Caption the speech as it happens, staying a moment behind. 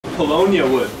Colonia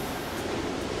wood.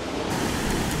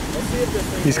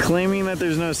 He's claiming that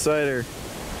there's no cider.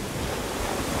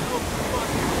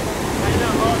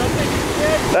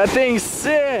 That thing's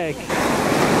sick!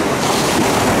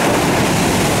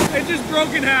 It just broke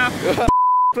in half. It's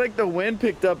like the wind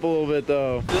picked up a little bit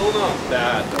though. Still not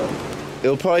bad though.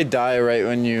 It'll probably die right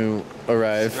when you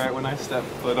arrive. Right when I step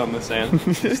foot on the sand.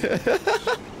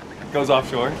 Goes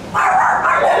offshore.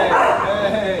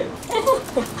 Hey!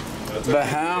 The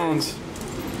hounds.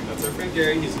 That's our friend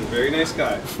Gary. He's a very nice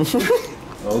guy.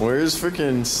 Where's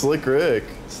freaking Slick Rick?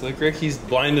 Slick Rick, he's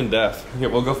blind and deaf. Here,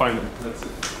 we'll go find him. That's it.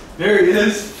 There he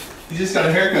is. He just got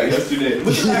a haircut yesterday.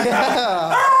 Look at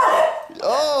that.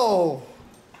 Oh!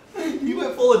 He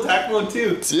went full attack mode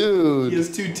too. Dude. He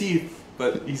has 2 teeth,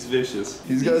 but he's vicious.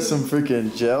 He's got some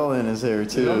freaking gel in his hair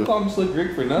too. Don't call him Slick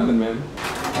Rick for nothing, man.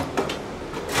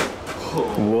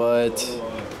 What?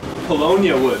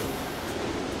 Colonia wood.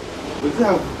 Look at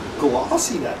how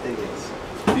glossy that thing is.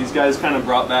 These guys kind of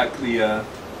brought back the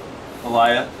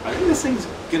Elia. I think this thing's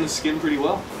gonna skim pretty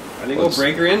well. I think we'll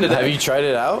break her in today. Have you tried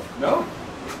it out? No.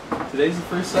 Today's the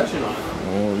first session on it.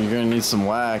 Well, you're gonna need some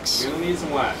wax. You're gonna need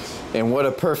some wax. And what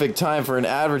a perfect time for an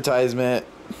advertisement.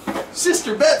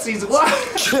 Sister Betsy's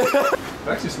wax! It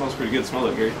actually smells pretty good. Smell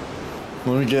it, Gary.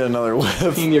 Let me get another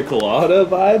whiff. Pina colada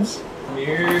vibes. Come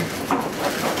here.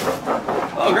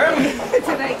 Oh, grab me.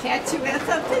 Did I catch you at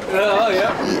something? Oh,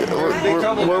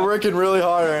 yeah. We're working really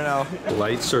hard right now.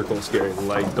 Light circles, Gary.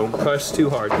 Light. Don't press too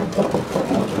hard.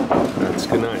 That's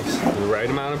good, nice. The right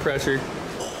amount of pressure.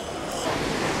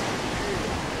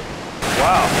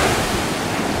 Wow.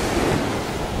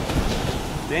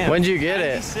 Damn. When'd you get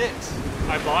 96. it?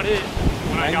 I bought it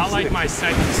when I got like my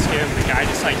second skim. The guy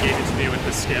just like gave it to me with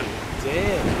the skim.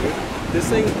 Damn, dude. This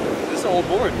thing, this is an old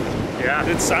board. Yeah.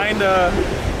 It's signed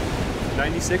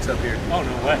 96 up here. Oh,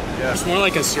 no way. Yeah. It's more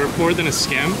like a surfboard than a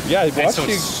skim. Yeah, I watched so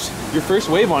your first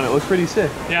wave on it. Looks pretty sick.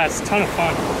 Yeah, it's a ton of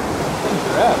fun.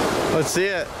 Let's see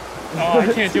it. Oh, I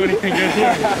can't do anything good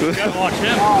here. You gotta watch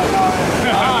him.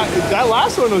 That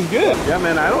last one was good. Yeah,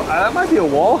 man, that might be a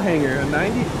wall hanger. A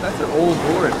 90, that's an old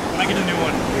board. I get a new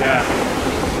one. Yeah.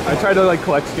 I tried to like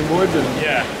collect skimboards and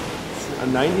Yeah. a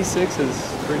 96 is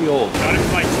pretty old. Got it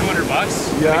for like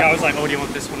 $200. Yeah. Like, I was like, oh, do you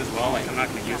want this one as well? Like, I'm not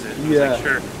gonna use it. I was Yeah. like,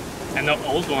 sure. And the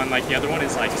old one, like the other one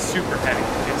is like super heavy.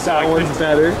 That one's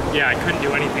better. Yeah, I couldn't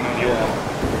do anything on the old one.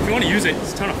 If you want to use it,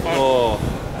 it's a ton of fun. Oh,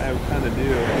 I kind of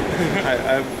do.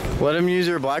 Let him use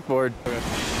your blackboard. There you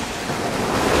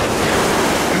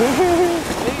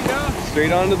go.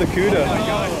 Straight onto the CUDA.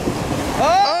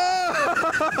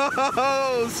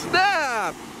 Oh,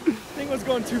 snap! I think it was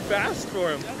going too fast for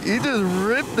him. He just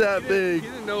ripped that He thing.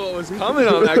 didn't know what was coming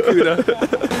on that CUDA.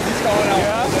 He's calling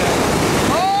out.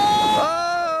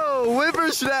 Oh,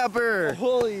 whippersnapper!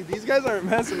 Holy, these guys aren't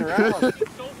messing around.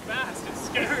 It's so fast, it's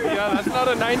scary. Yeah, that's not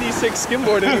a 96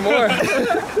 skimboard anymore.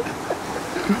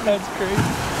 That's crazy.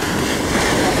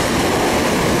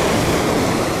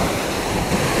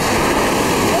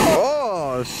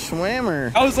 Oh,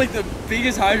 swammer. That was like the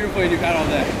biggest hydroplane you've had all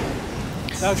day.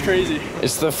 That was crazy.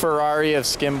 It's the Ferrari of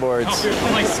skimboards. Oh,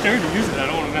 I'm like scared to use it. I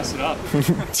don't want to mess it up.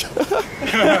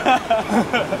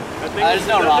 I just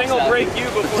know rocks That thing will out. break you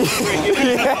before you break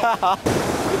it. Yeah.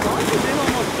 It's honestly been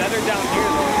almost better down here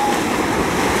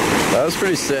though. That was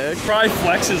pretty sick. Probably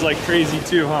flexes like crazy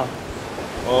too, huh?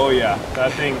 Oh yeah,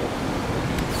 that thing.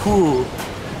 Whew.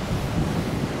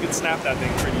 You could snap that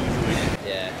thing pretty easily.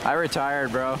 Yeah. I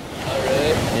retired, bro. Oh,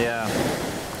 really? Yeah.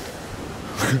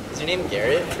 Is your name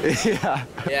Garrett? Yeah.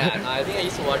 Yeah, no, I think I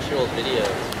used to watch your old videos.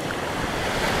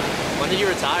 When did you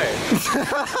retire?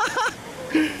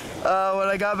 When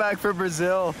I got back from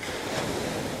Brazil.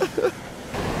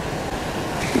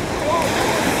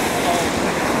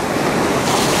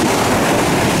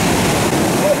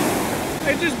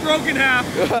 It just broke in half.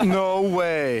 No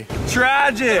way.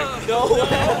 Tragic. No.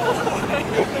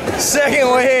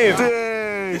 Second wave. Dang.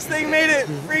 This thing made it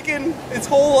freaking its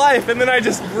whole life, and then I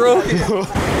just broke it.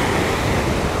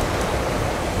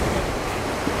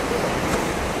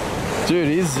 Dude,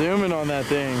 he's zooming on that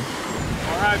thing.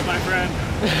 All right, my friend.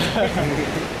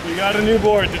 You got a new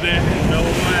board today. No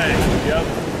way. Yep.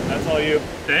 That's all you.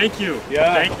 Thank you.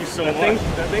 Yeah. Thank you so much.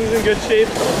 That thing's in good shape.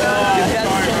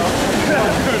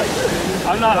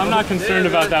 I'm not concerned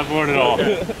about that board at all.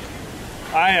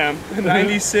 I am.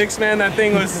 96, man. That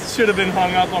thing should have been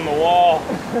hung up on the wall.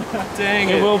 Dang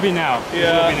it. It will be now. Yeah.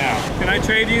 It will be now. Can I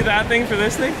trade you that thing for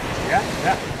this thing? Yeah,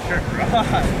 sure.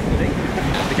 Thank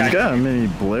you. He's got a mini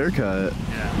Blair cut.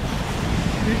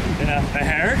 Yeah, a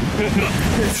hair?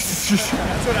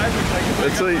 That's what I look like if I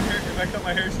That's like... cut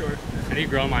my hair short. I need to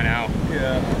grow mine out.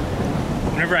 Yeah.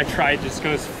 I'm Whenever I try, it just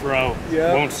goes fro.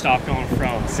 Yeah. Won't stop going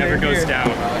fro. Never goes here. down.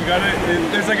 You got it.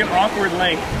 There's like an awkward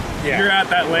length. Yeah. You're at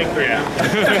that length right now.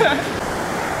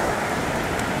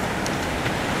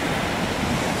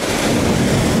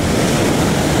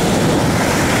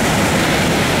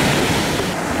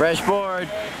 Fresh board.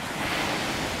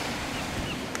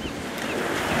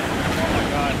 Oh my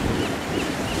god.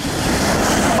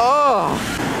 Oh!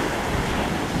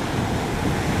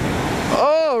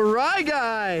 Oh, rye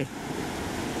guy!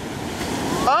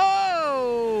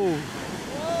 Oh!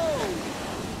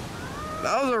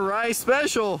 That was a rye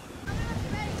special.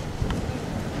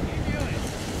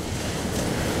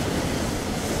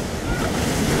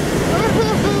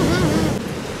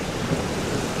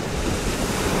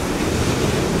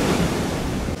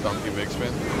 Domke big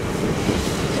spin.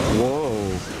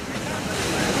 Whoa.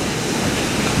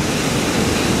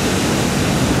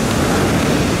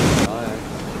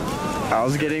 I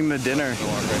was getting the dinner.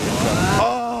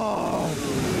 Oh!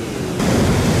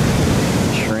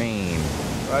 Train.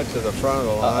 Right to the front of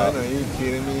the line. Are you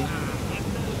kidding me?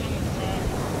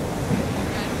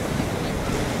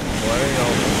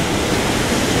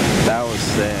 That was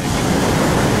sick.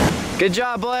 Good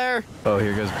job, Blair. Oh,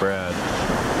 here goes Brad.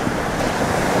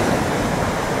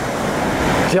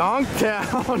 Donk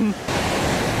down.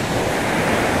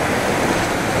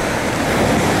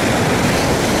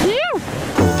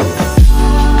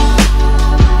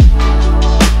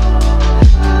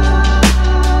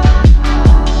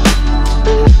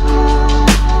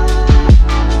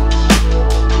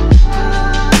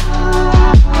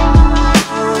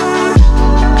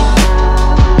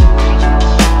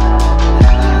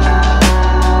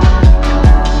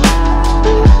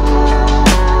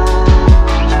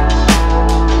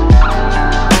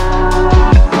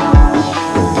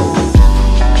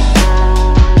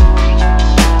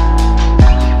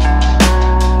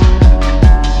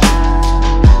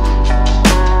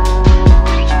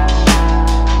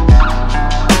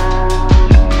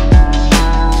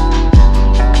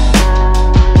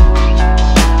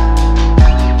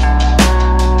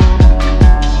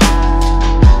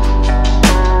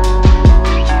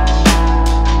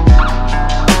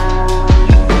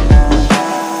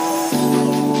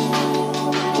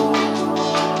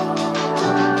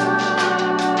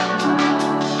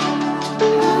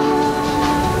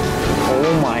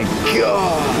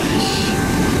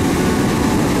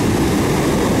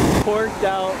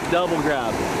 Double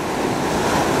grab.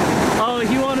 Oh,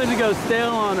 he wanted to go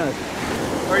stale on us.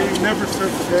 Or you never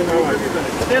surf stand on the board.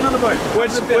 Stand on the board.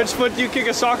 Which foot do you kick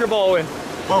a soccer ball with?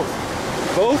 Both.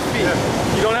 Both feet? Yeah.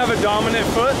 You don't have a dominant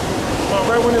foot? Well,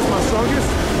 right one is my strongest.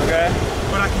 Okay.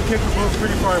 But I can kick them both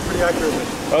pretty far and pretty accurately.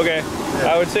 Okay.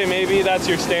 Yeah. I would say maybe that's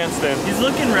your stance then. He's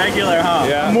looking regular,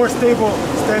 huh? Yeah. I'm more stable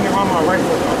standing on my right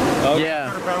foot though. Okay.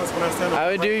 Yeah. Better balance when I stand on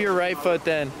I would my do right your foot. right foot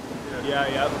then.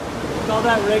 Yeah. Call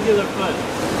that regular foot.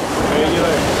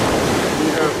 Regular.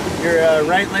 Your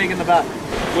right leg in the back.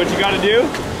 What you gotta do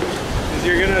is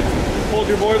you're gonna hold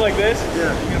your board like this.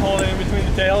 Yeah. You can hold it in between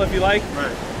the tail if you like.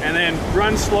 Right. And then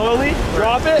run slowly,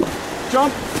 drop it,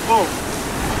 jump, oh.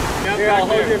 Here, I'll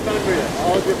hold your front for you. I'll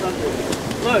hold your front for you.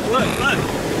 Look.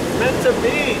 Meant to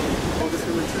be.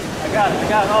 I got it.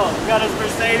 Oh, I got his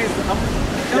Mercedes.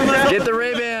 Get the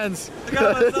Ray-Bans. I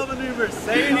got myself a new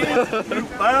Mercedes. New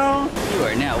phone. You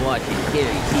are now watching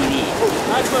Carry TV.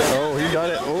 Oh, he got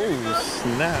it. Oh,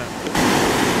 snap.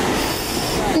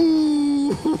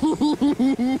 Ooh.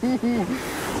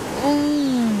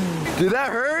 Did that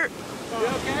hurt? You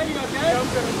okay?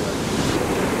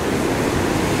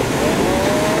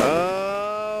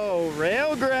 Oh,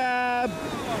 rail grab.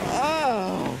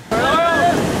 Oh.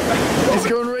 He's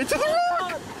going right to the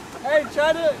rock. Hey,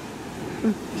 try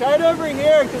it over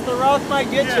here, because the rock might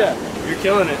get you. You're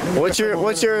killing it. What's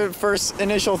your first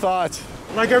initial thoughts?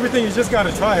 Like everything, you just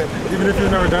gotta try it, even if you've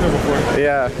never done it before.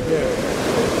 Yeah. You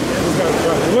just gotta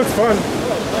try it. It looks fun.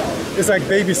 It's like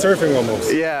baby surfing almost.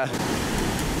 Yeah.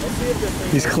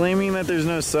 He's claiming that there's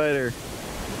no cider.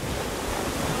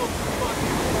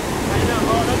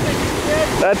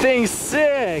 That thing's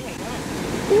sick.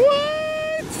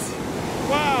 What?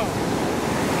 Wow.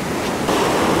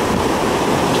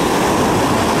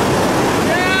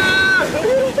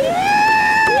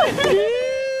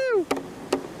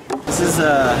 This is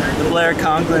the Blair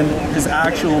Conklin, his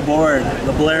actual board,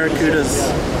 the Blair Cuda.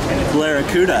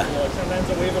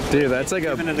 Dude, that's like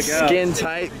a Giving it a go. skin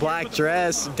tight black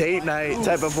dress date night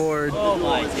type of board. Oh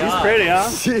my god. He's pretty, huh?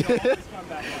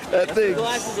 That thing. 2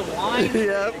 glasses of wine.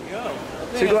 Yep.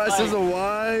 2 glasses of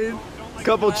wine, a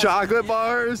couple chocolate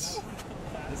bars.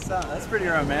 That's pretty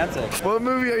romantic. What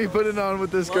movie are you putting on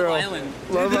with this girl? Love Island.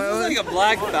 Love Dude, Island? This is like a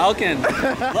Black Falcon.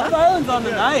 Love Island's on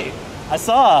tonight. I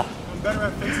saw. I'm better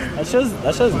at faces.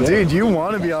 That shows good. Dude, you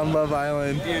want to be on Love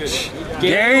Island.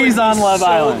 Gary's on Love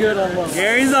Island.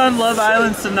 Gary's on Love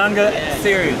Island Sanunga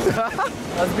series.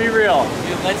 Let's be real.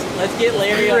 Dude, let's get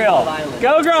Larry Be on real. Love Island.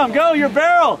 Go, Grum, go, your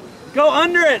barrel. Go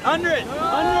under it, under it,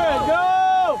 under it,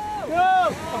 go, go.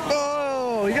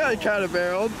 Oh, you got kind of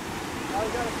barreled.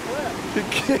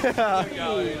 Yeah.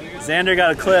 Xander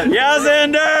got a clip. Yeah,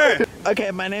 Xander.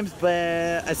 Okay, my name's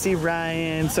Blair. I see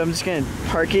Ryan, so I'm just gonna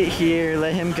park it here,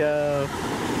 let him go.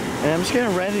 And I'm just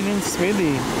gonna ride it in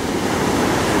smoothly.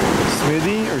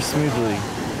 Smoothie or smoothly?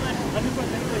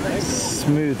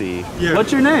 Smoothie. Yeah.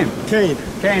 What's your name? Kane.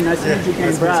 Kane, nice to meet you, Kane.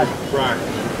 Nice to Brad. meet you. Brad.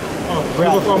 Oh, you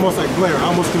look almost like Blair. I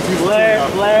almost confused the two Blair, now.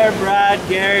 Blair, Brad,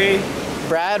 Gary.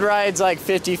 Brad rides like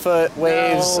 50-foot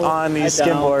waves No, on these I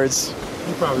don't. skimboards.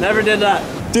 You probably Never did that.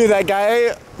 Dude, that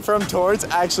guy from Torts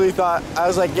actually thought, I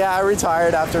was like, yeah, I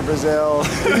retired after Brazil.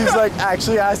 He's like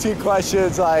actually asking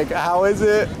questions like, how is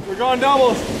it? We're going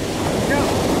doubles.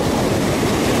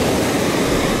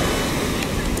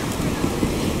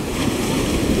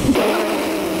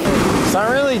 It's not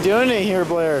really doing it here,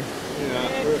 Blair. Yeah.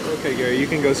 Okay, Gary, you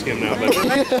can go skim now, but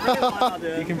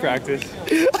you can practice.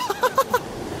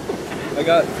 I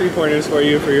got 3 pointers for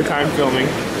you for your time filming.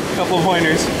 A couple of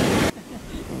pointers.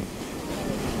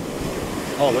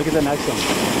 Oh, look at the next one.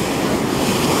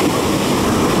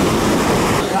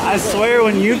 I swear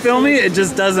when you film me, it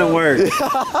just doesn't work.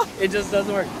 It just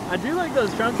doesn't work. I do like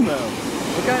those trunks though.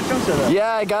 What kind of trunks are those?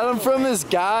 Yeah, I got them from this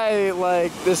guy,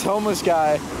 like this homeless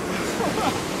guy.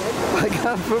 I got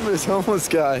them from this homeless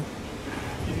guy.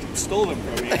 Stole them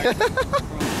from me.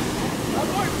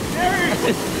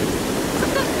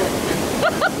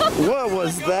 What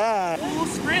was that? A little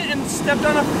sprint and stepped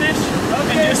on a fish.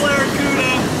 Okay,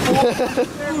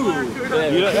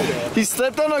 Barracuda. He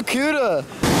slipped on a cuda.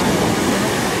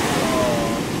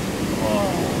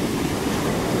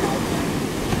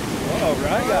 All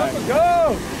right, guys,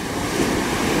 go!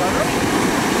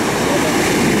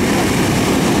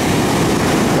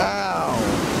 Wow.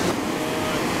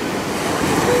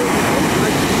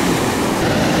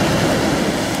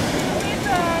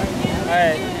 All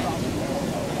right.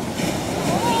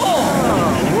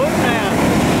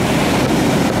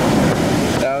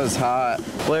 That was hot.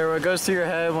 Blair, what goes through your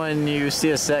head when you see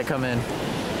a set come in?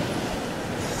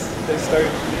 I start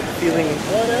feeling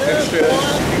extra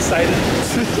excited.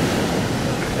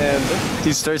 And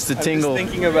He starts to I'm tingle. just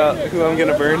thinking about who I'm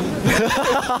gonna burn.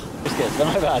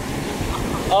 My bad.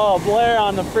 Oh, Blair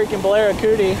on the freaking Blair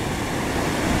Cootie.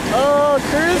 Oh,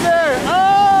 Cruiser!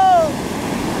 Oh!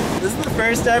 This is the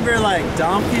first ever like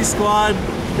Domke squad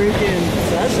freaking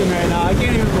session right now. I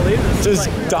can't even believe this. Just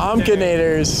It's like,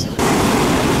 Domkinators.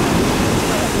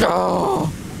 Oh.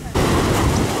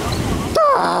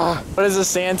 Ah. What does the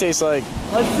sand taste like?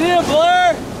 let's see it,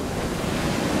 Blair!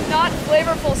 Not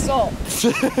flavorful salt.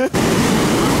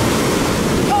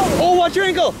 Oh, watch your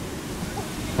ankle!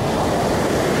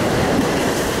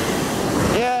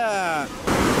 Yeah.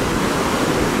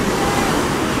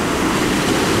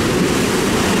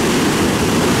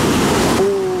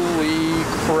 Holy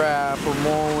crap,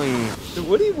 moly.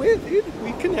 What do you win, dude?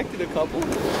 We connected a couple.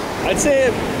 I'd say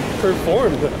it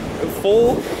performed.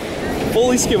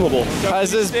 Fully skimmable.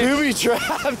 How's this booby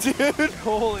trap, dude?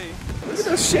 Holy. Look at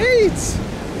those shades.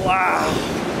 Wow.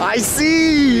 I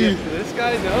see. Yeah, this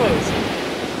guy knows.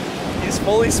 He's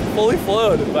fully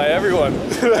flowed by everyone.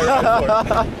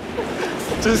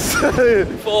 Just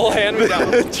Full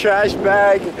hand-me-down. trash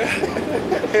bag.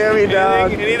 Hand me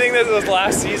down. Anything that was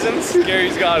last season's,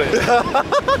 Gary's got it.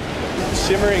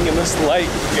 Shimmering in this light,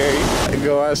 Gary.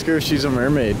 Go ask her if she's a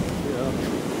mermaid.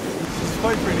 It's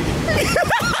quite pretty.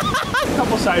 A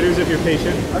couple ciders if you're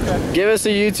patient. Okay. Give us a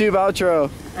YouTube outro.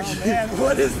 Oh man,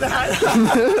 what is that?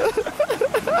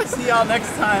 See y'all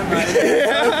next time.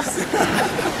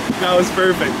 That was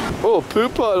perfect. Oh, poo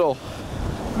puddle.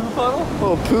 Poo puddle?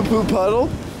 Oh, poo poo puddle.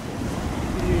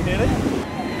 You hit it?